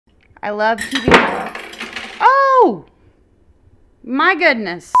I love keeping my... Oh! My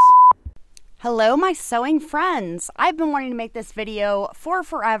goodness. Hello, my sewing friends. I've been wanting to make this video for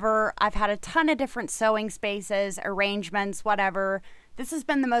forever. I've had a ton of different sewing spaces, arrangements, whatever. This has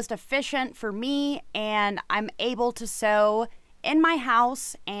been the most efficient for me, and I'm able to sew in my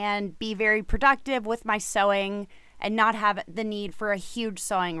house and be very productive with my sewing and not have the need for a huge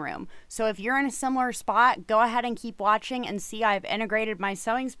sewing room. So if you're in a similar spot, go ahead and keep watching and see I've integrated my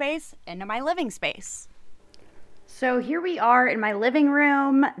sewing space into my living space. So here we are in my living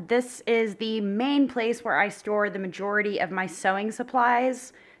room. This is the main place where I store the majority of my sewing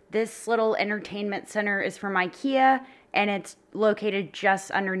supplies. This little entertainment center is from IKEA, and it's located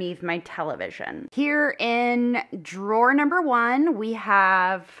just underneath my television. Here in drawer number 1, we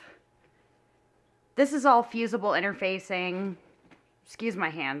have, this is all fusible interfacing. Excuse my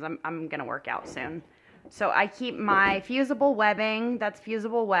hands, I'm gonna work out soon. So I keep my fusible webbing, that's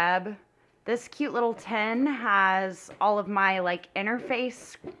fusible web. This cute little tin has all of my like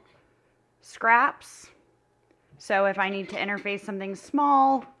interface scraps. So if I need to interface something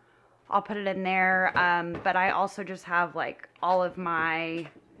small, I'll put it in there. But I also just have like all of my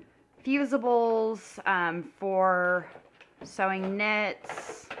fusibles for sewing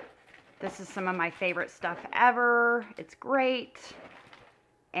knits. This is some of my favorite stuff ever. It's great.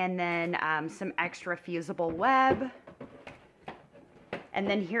 And then some extra fusible web. And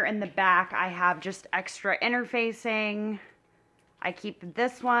then here in the back, I have just extra interfacing. I keep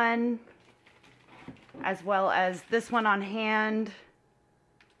this one, as well as this one on hand.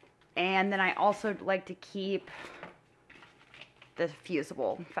 And then I also like to keep the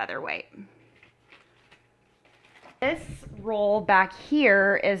fusible featherweight. This roll back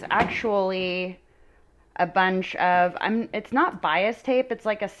here is actually a bunch of, it's not bias tape, it's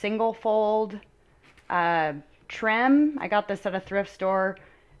like a single fold trim. I got this at a thrift store.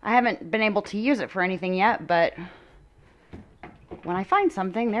 I haven't been able to use it for anything yet, but when I find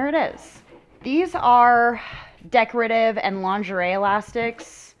something, there it is. These are decorative and lingerie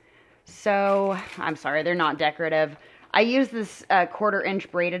elastics. So, I'm sorry, they're not decorative. I use this 1/4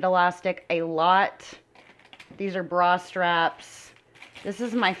 inch braided elastic a lot. These are bra straps. This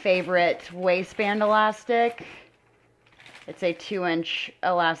is my favorite waistband elastic. It's a 2-inch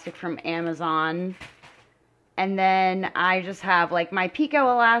elastic from Amazon. And then I just have like my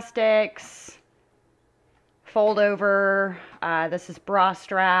Pico elastics, fold over, this is bra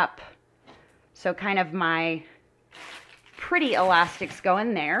strap. So kind of my pretty elastics go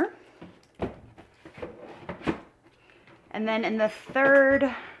in there. And then in the third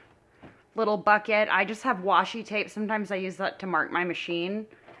little bucket, I just have washi tape. Sometimes I use that to mark my machine.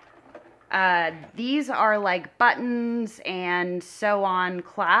 These are like buttons and sew on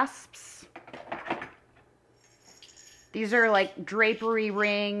clasps. These are like drapery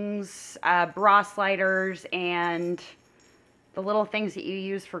rings, bra sliders, and the little things that you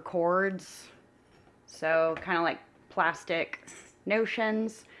use for cords. So kind of like plastic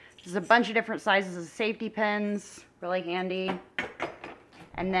notions. There's a bunch of different sizes of safety pins, really handy.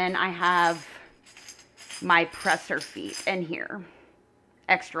 And then I have my presser feet in here.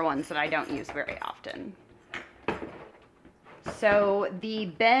 Extra ones that I don't use very often. So the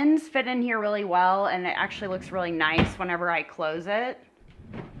bins fit in here really well, and it actually looks really nice whenever I close it.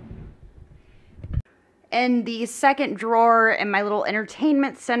 In the second drawer in my little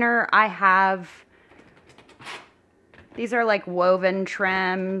entertainment center, I have, these are like woven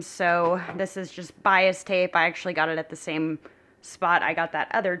trims. So this is just bias tape. I actually got it at the same spot I got that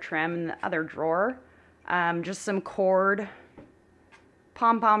other trim in the other drawer. Just some cord,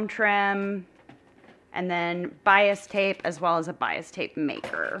 pom-pom trim, and then bias tape, as well as a bias tape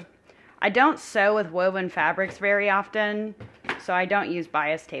maker. I don't sew with woven fabrics very often, so I don't use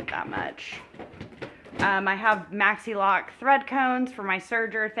bias tape that much. I have Maxi Lock thread cones for my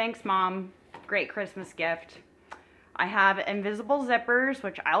serger. Thanks, Mom. Great Christmas gift. I have invisible zippers,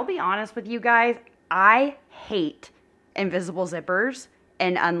 which I'll be honest with you guys, I hate invisible zippers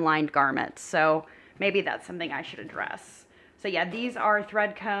in unlined garments. So maybe that's something I should address. So yeah, these are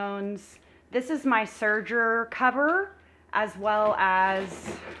thread cones. This is my serger cover, as well as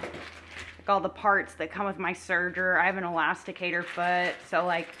like all the parts that come with my serger. I have an elasticator foot, so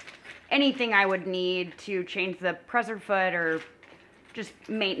like anything I would need to change the presser foot or just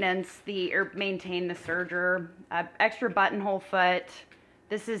maintenance or maintain the serger. Extra buttonhole foot.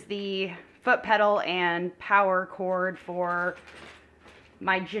 This is the foot pedal and power cord for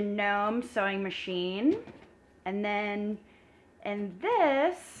my Genome sewing machine. And then in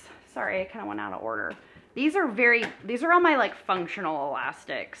this, sorry, I kind of went out of order. These are all my like functional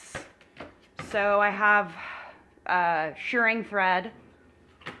elastics. So I have shirring thread.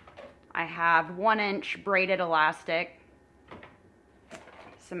 I have 1-inch braided elastic,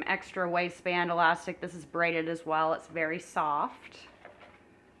 some extra waistband elastic. This is braided as well. It's very soft.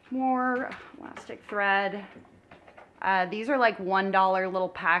 More elastic thread. These are like $1 little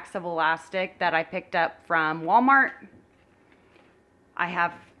packs of elastic that I picked up from Walmart. I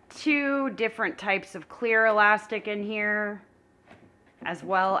have 2 different types of clear elastic in here, as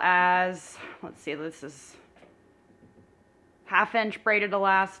well as, let's see, this is 1/2-inch braided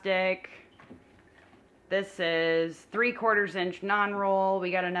elastic. This is 3/4 inch non-roll.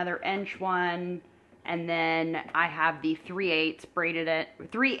 We got another inch one, and then I have the 3/8 braided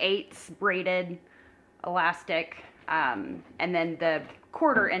elastic, and then the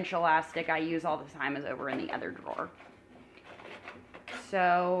 1/4 inch elastic I use all the time is over in the other drawer.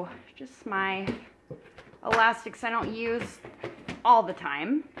 So just my elastics I don't use all the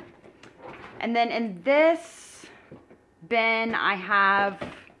time. And then in this bin I have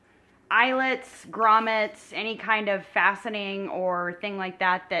eyelets, grommets, any kind of fastening or thing like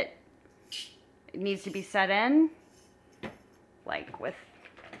that that needs to be set in, like with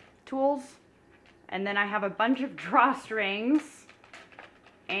tools. And then I have a bunch of drawstrings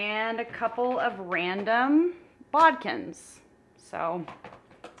and a couple of random bodkins. So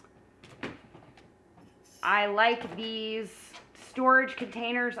I like these storage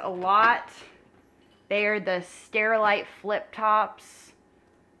containers a lot. They are the Sterilite flip tops,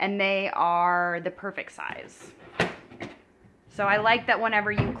 and they are the perfect size. So I like that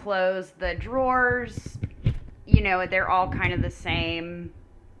whenever you close the drawers, you know, they're all kind of the same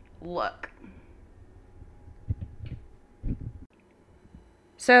look.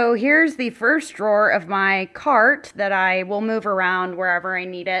 So here's the first drawer of my cart that I will move around wherever I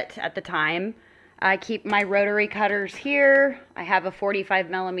need it at the time. I keep my rotary cutters here. I have a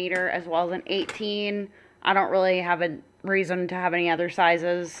 45mm as well as an 18. I don't really have a reason to have any other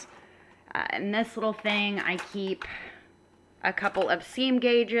sizes. In this little thing, I keep a couple of seam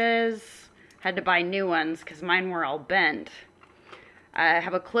gauges. Had to buy new ones because mine were all bent. I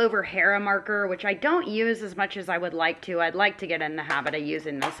have a Clover Hera marker, which I don't use as much as I would like to. I'd like to get in the habit of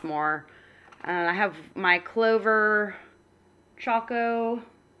using this more. I have my Clover Choco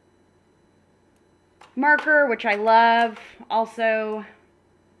marker, which I love. Also,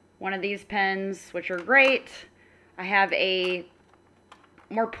 one of these pens, which are great. I have a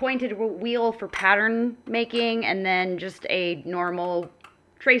more pointed wheel for pattern making, and then just a normal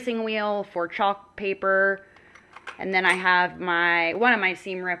tracing wheel for chalk paper. And then I have one of my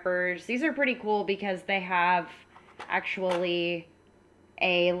seam rippers. These are pretty cool because they have actually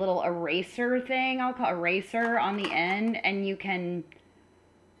a little eraser thing, I'll call eraser, on the end, and you can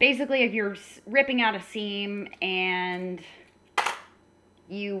basically, if you're ripping out a seam and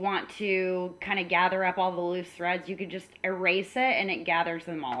you want to kind of gather up all the loose threads, you could just erase it and it gathers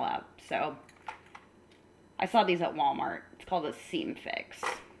them all up. So I saw these at Walmart. It's called a seam fix,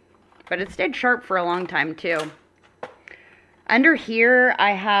 but it stayed sharp for a long time too. Under here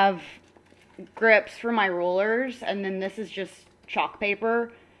I have grips for my rulers, and then this is just chalk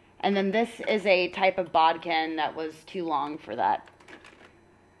paper, and then this is a type of bodkin that was too long for that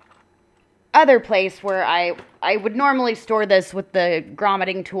other place where I would normally store this with the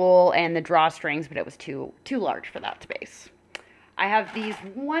grommeting tool and the drawstrings, but it was too large for that space. I have these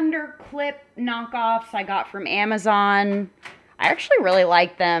Wonder Clip knockoffs I got from Amazon. I actually really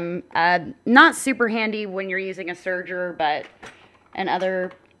like them. Not super handy when you're using a serger, but in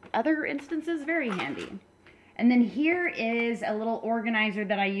other instances, very handy. And then here is a little organizer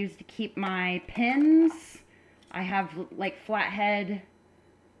that I use to keep my pins. I have like flathead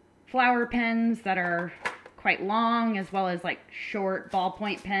flower pens that are quite long, as well as like short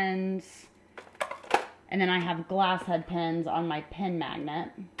ballpoint pens. And then I have glass head pens on my pen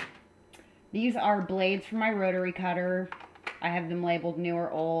magnet. These are blades for my rotary cutter. I have them labeled new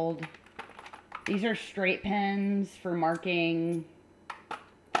or old. These are straight pens for marking.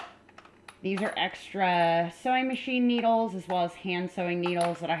 These are extra sewing machine needles as well as hand sewing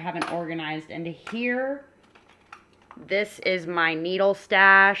needles that I haven't organized into here. This is my needle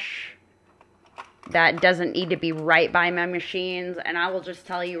stash that doesn't need to be right by my machines, and I will just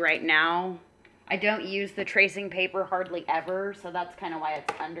tell you right now, I don't use the tracing paper hardly ever, so that's kind of why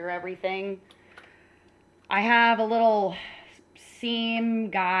it's under everything. I have a little seam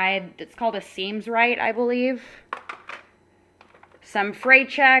guide. It's called a Seams Right, I believe. Some fray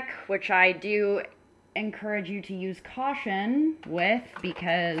check, which I do encourage you to use caution with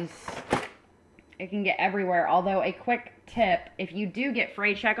because it can get everywhere. Although a quick tip, if you do get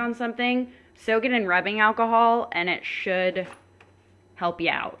fray check on something, soak it in rubbing alcohol and it should help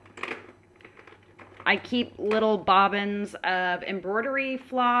you out. I keep little bobbins of embroidery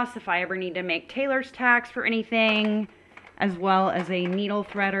floss if I ever need to make tailor's tacks for anything, as well as a needle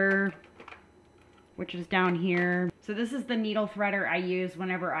threader, which is down here. So this is the needle threader I use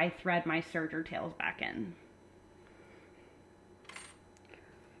whenever I thread my serger tails back in.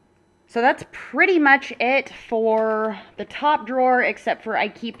 So that's pretty much it for the top drawer, except for I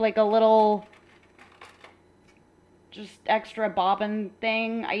keep like a little just extra bobbin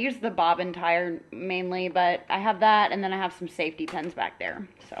thing. I use the bobbin tire mainly, but I have that, and then I have some safety pins back there.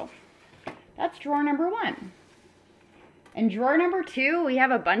 So that's drawer number 1. In drawer number 2, we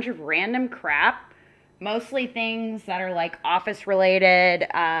have a bunch of random crap, mostly things that are like office related.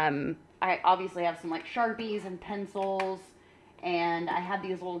 I obviously have some like Sharpies and pencils, and I have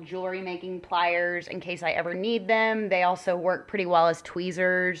these little jewelry making pliers in case I ever need them. They also work pretty well as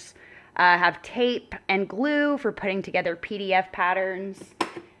tweezers. I have tape and glue for putting together PDF patterns,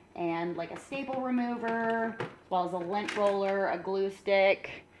 and like a staple remover, as well as a lint roller, a glue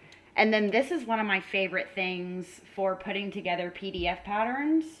stick. And then this is one of my favorite things for putting together PDF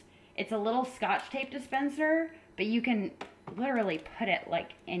patterns. It's a little Scotch tape dispenser, but you can literally put it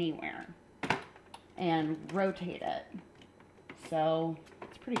like anywhere and rotate it. So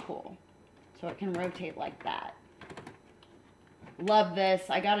it's pretty cool. So it can rotate like that. Love this.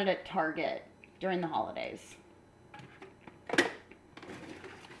 I got it at Target during the holidays.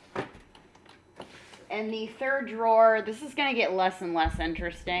 In the third drawer, this is going to get less and less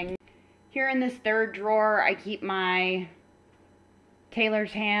interesting. Here in this third drawer, I keep my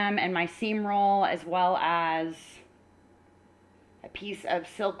tailor's ham and my seam roll, as well as a piece of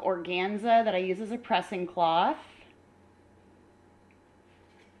silk organza that I use as a pressing cloth.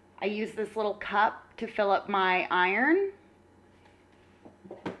 I use this little cup to fill up my iron.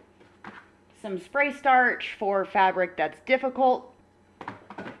 Some spray starch for fabric that's difficult.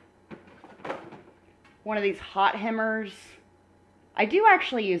 One of these hot hemmers. I do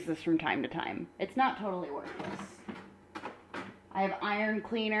actually use this from time to time. It's not totally worthless. I have iron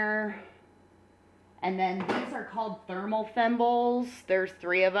cleaner. And then these are called thermal thimbles. There's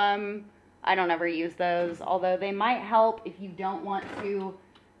 3 of them. I don't ever use those, although they might help if you don't want to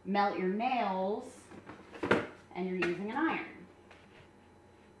melt your nails and you're using an iron.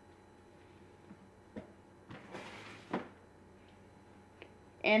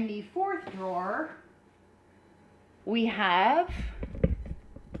 In the fourth drawer, we have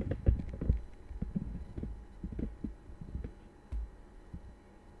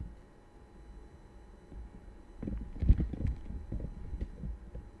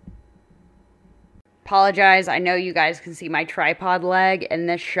apologize, I know you guys can see my tripod leg in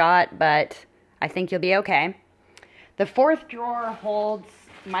this shot, but I think you'll be okay. The fourth drawer holds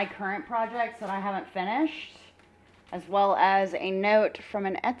my current projects that I haven't finished, as well as a note from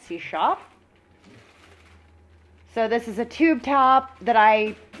an Etsy shop. So this is a tube top that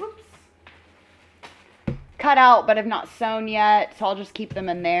I cut out but have not sewn yet, so I'll just keep them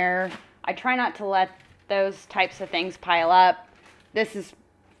in there. I try not to let those types of things pile up. This is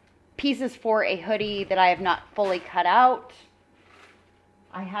pieces for a hoodie that I have not fully cut out.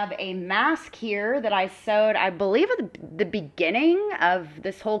 I have a mask here that I sewed, I believe, at the beginning of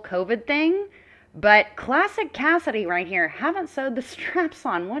this whole COVID thing. But classic Cassidy right here. Haven't sewed the straps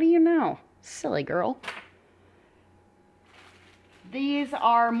on. What do you know? Silly girl. These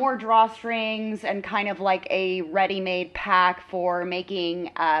are more drawstrings and kind of like a ready-made pack for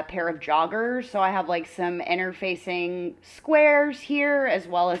making a pair of joggers. So I have like some interfacing squares here, as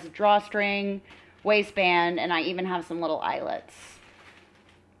well as a drawstring, waistband, and I even have some little eyelets.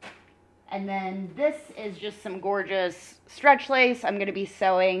 And then this is just some gorgeous stretch lace. I'm going to be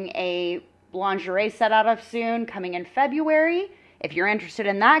sewing a lingerie set out of soon, coming in February. If you're interested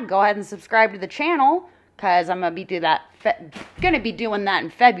in that, go ahead and subscribe to the channel, because I'm going to be doing that in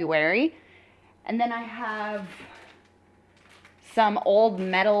February. And then I have some old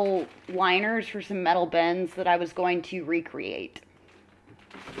metal liners for some metal bins that I was going to recreate.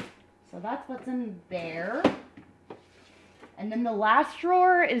 So that's what's in there. And then the last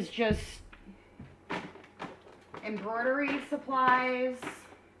drawer is just embroidery supplies.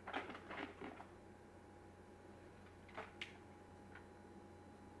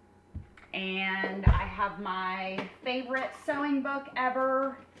 And I have my favorite sewing book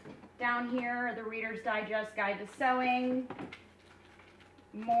ever down here, the Reader's Digest Guide to Sewing.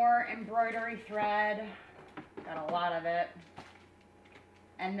 More embroidery thread, got a lot of it.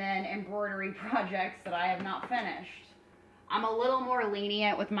 And then embroidery projects that I have not finished. I'm a little more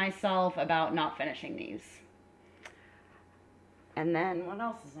lenient with myself about not finishing these. And then what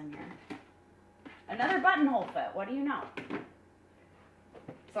else is in here? Another buttonhole fit, what do you know?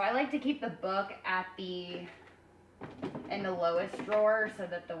 So I like to keep the book at in the lowest drawer so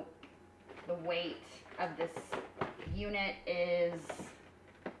that the weight of this unit is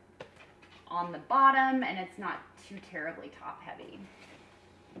on the bottom and it's not too terribly top heavy.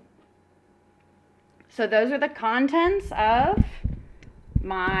 So those are the contents of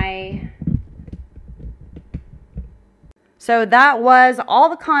So that was all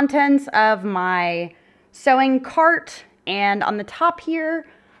the contents of my sewing cart, and on the top here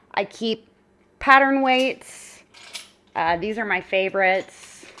I keep pattern weights. These are my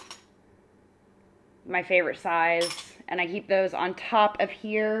favorites, my favorite size, and I keep those on top of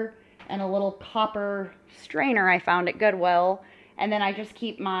here, and a little copper strainer I found at Goodwill. And then I just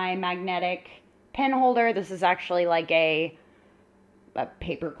keep my magnetic pen holder. This is actually like a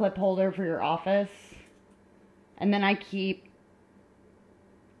paper clip holder for your office. And then I keep,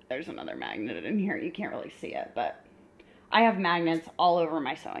 there's another magnet in here. You can't really see it, but I have magnets all over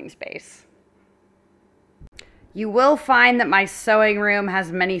my sewing space. You will find that my sewing room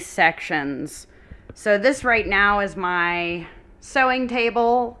has many sections. So this right now is my sewing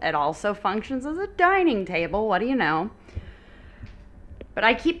table. It also functions as a dining table. What do you know? But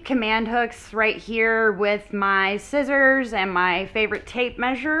I keep command hooks right here with my scissors and my favorite tape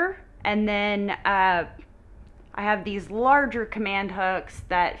measure. And then I have these larger command hooks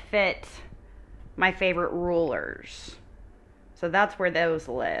that fit my favorite rulers. So that's where those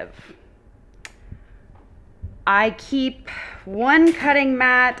live. I keep one cutting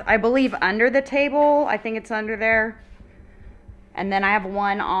mat, I believe, under the table. I think it's under there. And then I have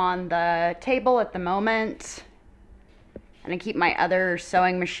one on the table at the moment. And I keep my other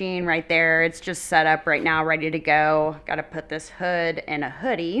sewing machine right there. It's just set up right now, ready to go. Got to put this hood in a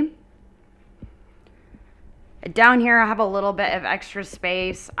hoodie. Down here, I have a little bit of extra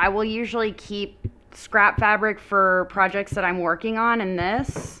space. I will usually keep scrap fabric for projects that I'm working on in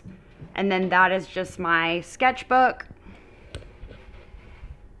this. And then that is just my sketchbook.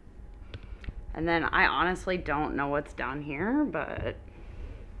 And then I honestly don't know what's down here, but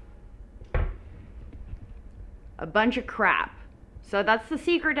a bunch of crap. So that's the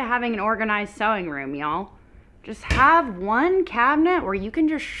secret to having an organized sewing room, y'all. Just have one cabinet where you can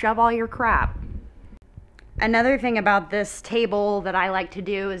just shove all your crap. Another thing about this table that I like to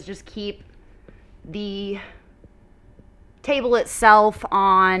do is just keep the table itself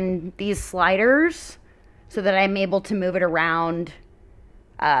on these sliders so that I'm able to move it around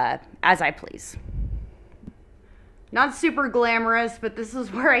as I please. Not super glamorous, but this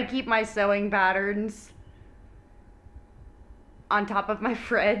is where I keep my sewing patterns, on top of my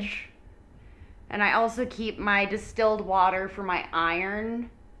fridge. And I also keep my distilled water for my iron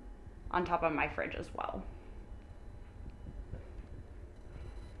on top of my fridge as well.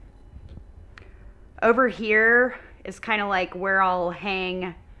 Over here is kind of like where I'll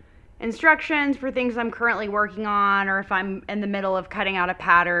hang instructions for things I'm currently working on, or if I'm in the middle of cutting out a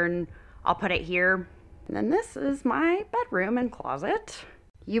pattern, I'll put it here. And then this is my bedroom and closet.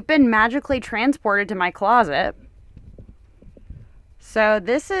 You've been magically transported to my closet. So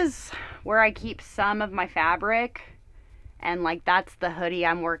this is where I keep some of my fabric, and like that's the hoodie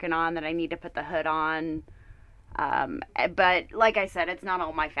I'm working on that I need to put the hood on. But like I said, it's not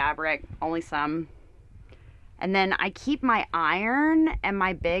all my fabric, only some. And then I keep my iron and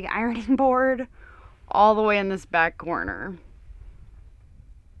my big ironing board all the way in this back corner.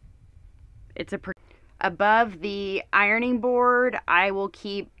 It's above the ironing board, I will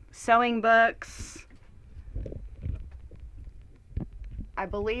keep sewing books. I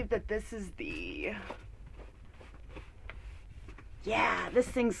believe that this is yeah, this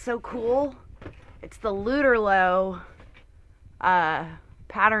thing's so cool. It's the Luterlo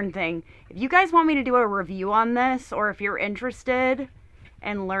pattern thing. If you guys want me to do a review on this, or if you're interested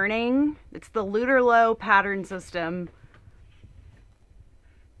in learning, it's the Luterlo pattern system.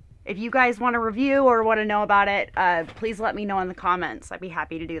 If you guys want a review or want to know about it, please let me know in the comments. I'd be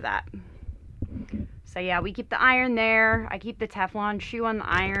happy to do that. So yeah, we keep the iron there. I keep the Teflon shoe on the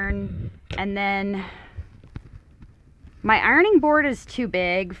iron. And then my ironing board is too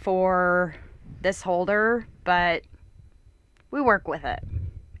big for this holder, but we work with it.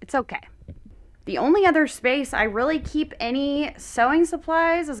 It's okay. The only other space I really keep any sewing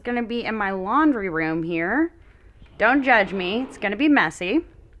supplies is going to be in my laundry room here. Don't judge me. It's going to be messy.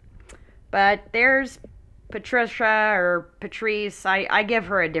 But there's Patricia or Patrice. I give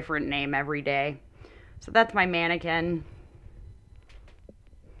her a different name every day. So that's my mannequin.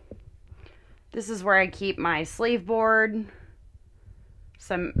 This is where I keep my sleeve board,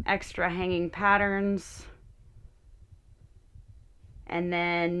 some extra hanging patterns, and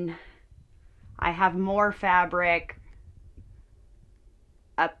then I have more fabric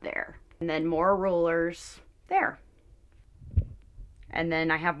up there. And then more rulers there. And then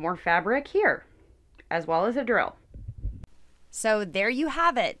I have more fabric here, as well as a drill. So there you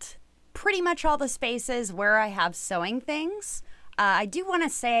have it. Pretty much all the spaces where I have sewing things. I do want to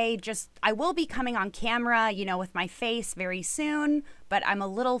say I will be coming on camera, with my face very soon, but I'm a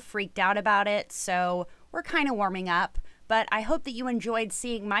little freaked out about it, so we're kind of warming up. But I hope that you enjoyed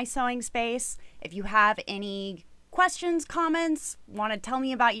seeing my sewing space. If you have any questions, comments, want to tell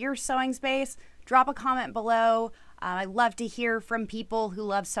me about your sewing space, drop a comment below. I love to hear from people who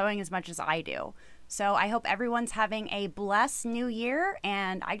love sewing as much as I do. So I hope everyone's having a blessed new year,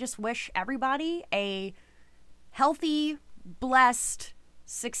 and I just wish everybody a healthy, blessed,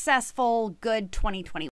 successful, good 2021.